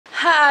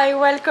Hi,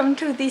 welcome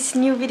to this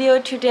new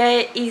video.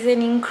 Today is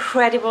an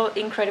incredible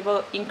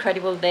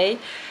day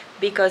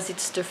because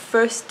it's the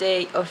first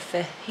day of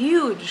a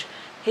huge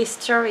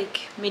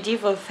historic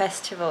medieval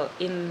festival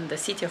in the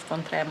city of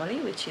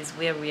Pontremoli, which is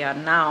where we are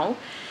now.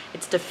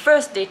 It's the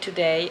first day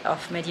today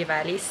of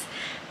Medievalis,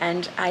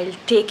 and I'll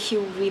take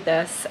you with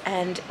us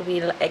and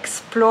we'll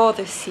explore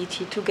the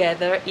city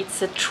together.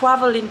 It's a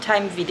travel in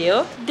time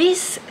video.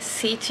 This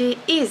city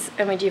is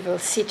a medieval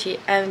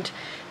city and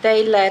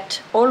they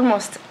let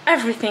almost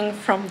everything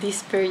from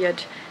this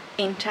period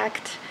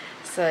intact,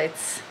 so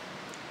it's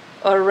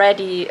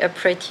already a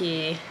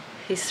pretty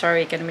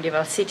historic and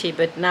medieval city,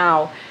 but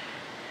now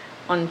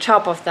on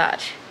top of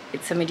that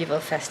it's a medieval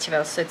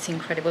festival, so it's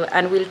incredible.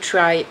 And we'll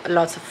try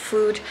lots of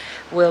food,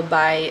 we'll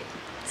buy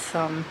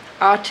some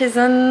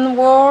artisan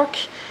work,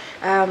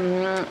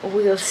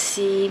 we'll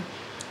see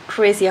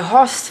crazy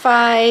horse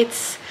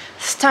fights,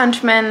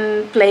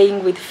 stuntmen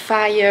playing with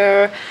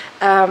fire,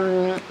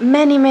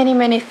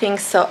 many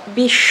things. So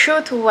be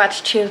sure to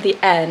watch till the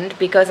end,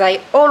 because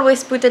I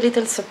always put a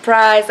little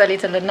surprise, a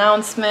little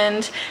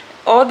announcement,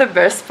 or the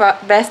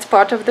best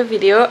part of the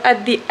video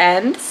at the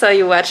end, so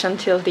you watch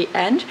until the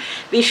end.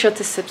 Be sure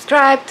to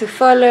subscribe, to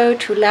follow,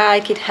 to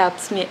like, it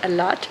helps me a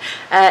lot.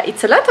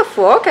 It's a lot of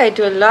work, I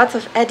do a lot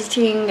of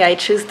editing, I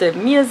choose the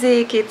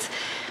music,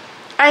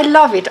 I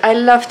love it, I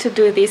love to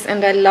do this,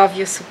 and I love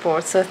your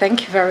support, so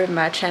thank you very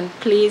much, and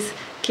please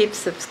keep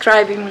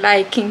subscribing,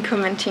 liking,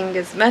 commenting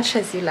as much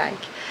as you like.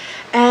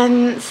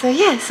 And so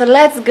yeah, so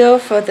let's go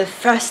for the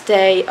first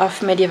day of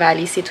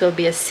Medievalis. It will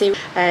be a series.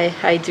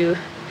 I do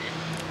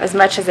as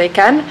much as I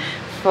can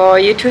for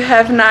you to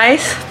have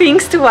nice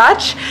things to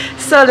watch,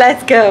 so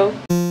let's go.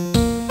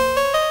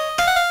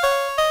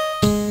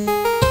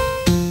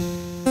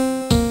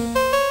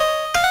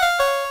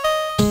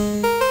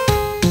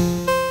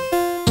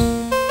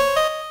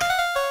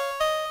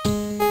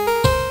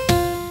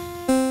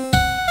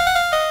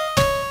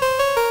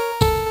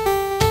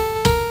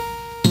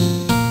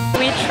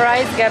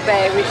 Rice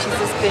gabe, which is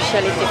a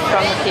specialty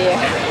from here.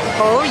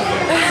 Oh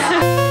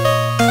yeah.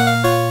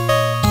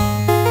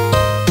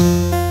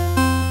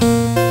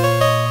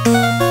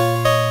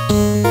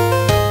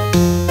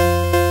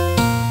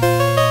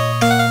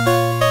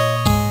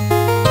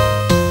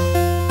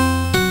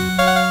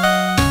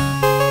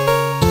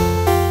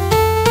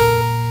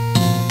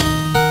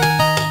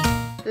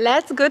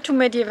 Let's go to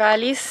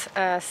Medievalis,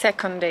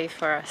 second day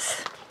for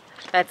us.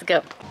 Let's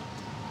go.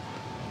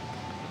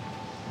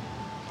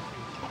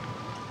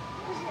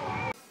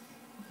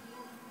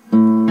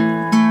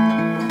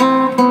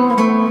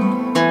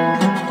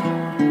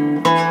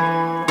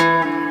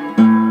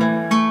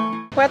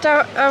 What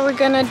are we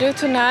gonna do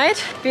tonight?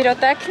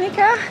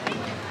 Pyrotechnica?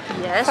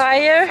 Yes.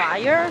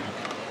 Fire.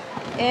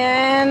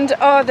 And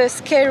oh, the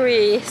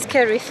scary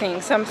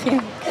thing,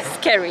 something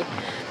scary.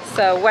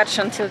 So watch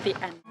until the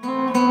end.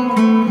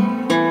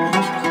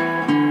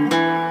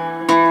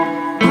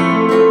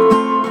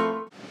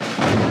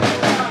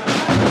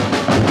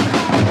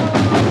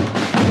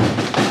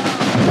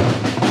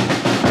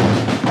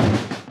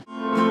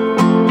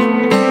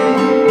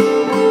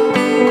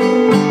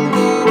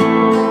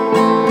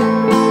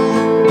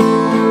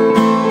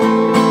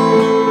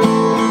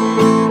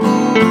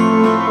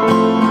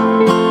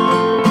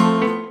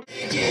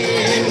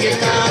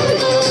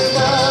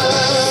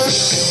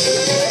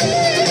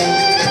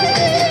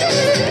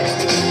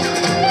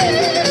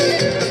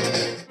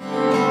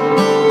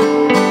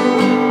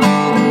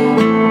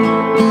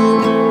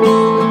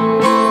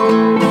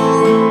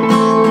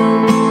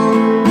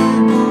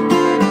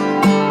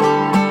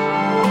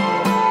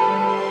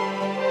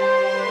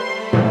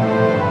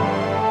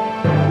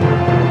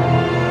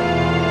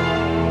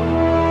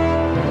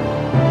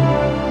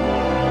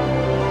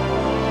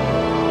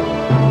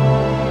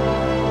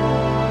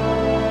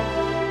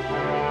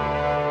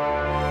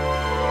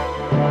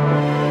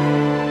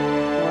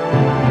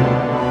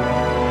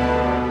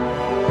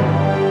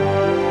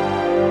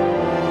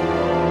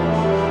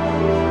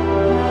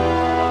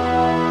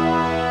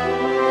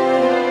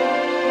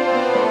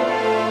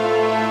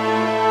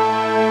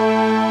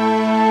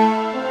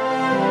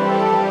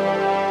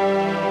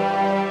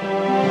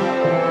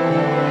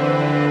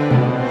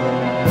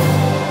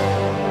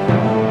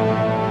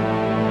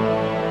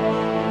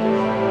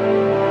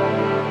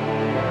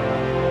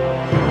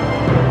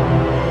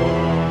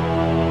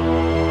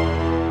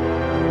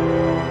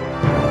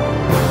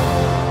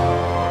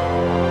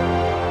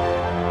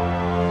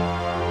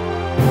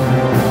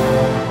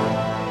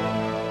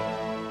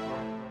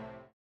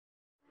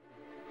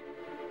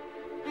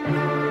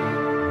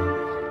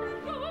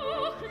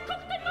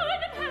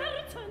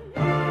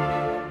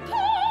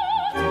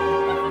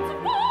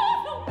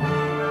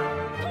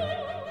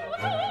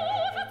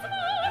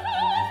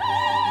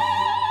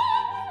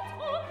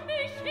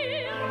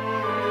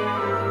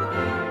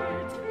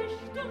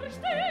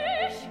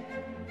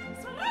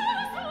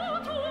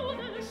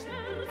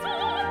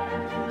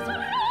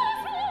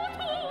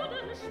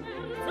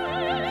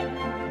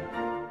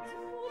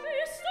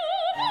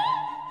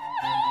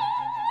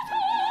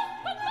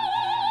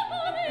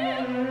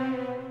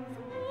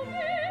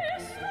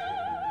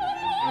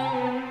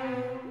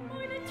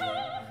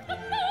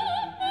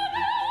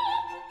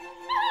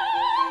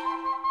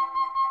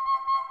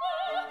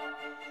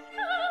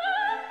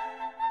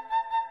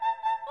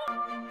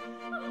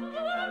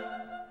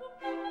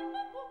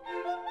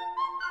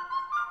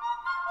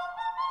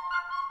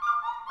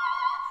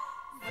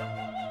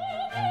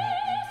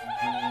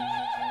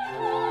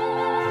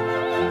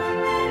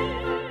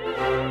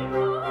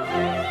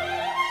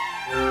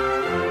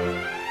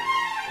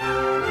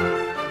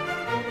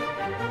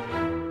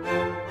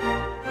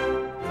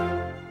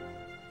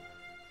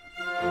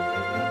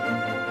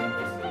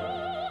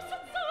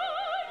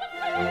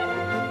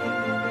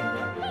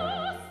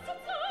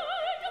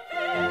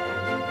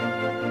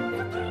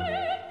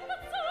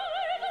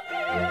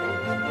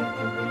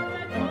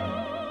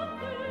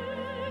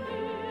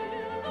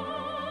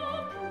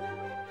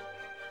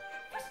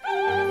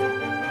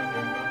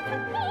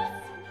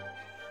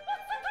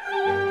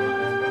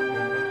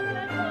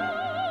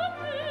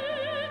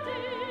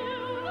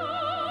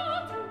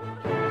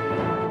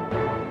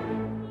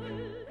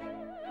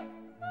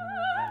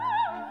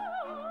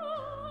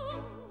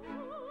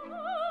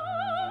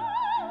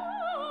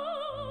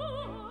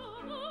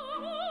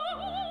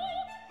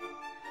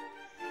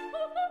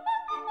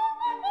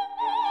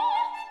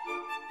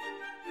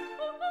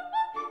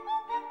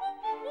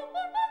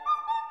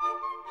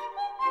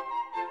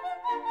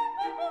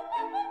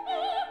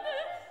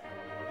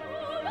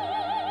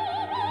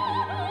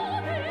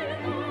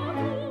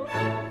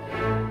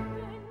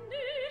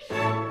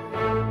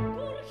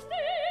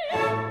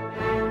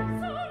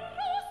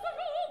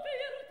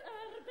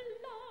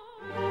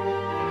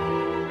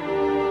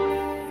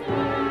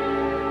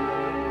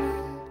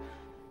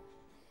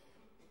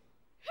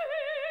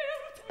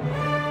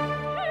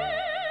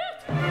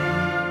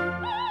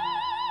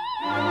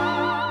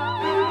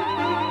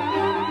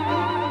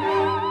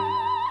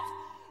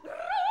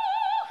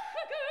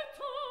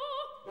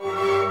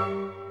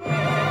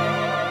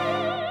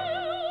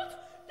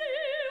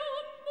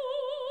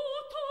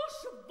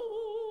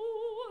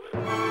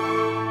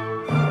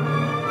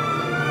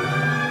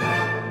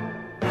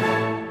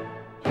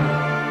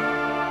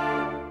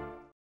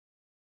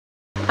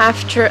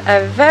 after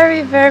a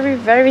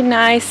very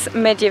nice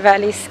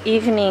Medievalis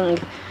evening,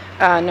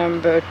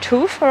 number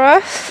 2 for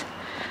us,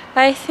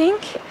 I think.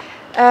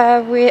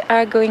 We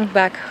are going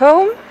back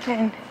home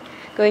and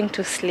going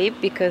to sleep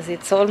because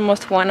it's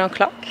almost 1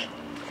 o'clock.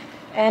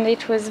 And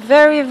it was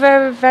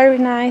very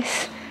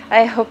nice.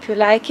 I hope you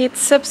like it.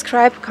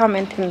 Subscribe,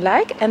 comment and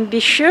like, and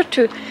be sure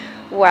to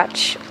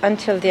watch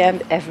until the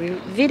end every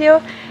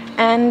video,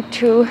 and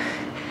to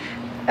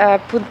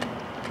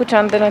put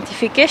on the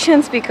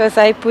notifications, because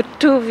I put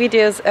 2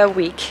 videos a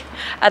week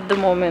at the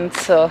moment,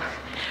 so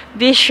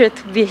be sure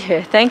to be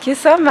here. Thank you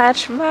so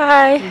much.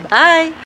 Bye. Bye.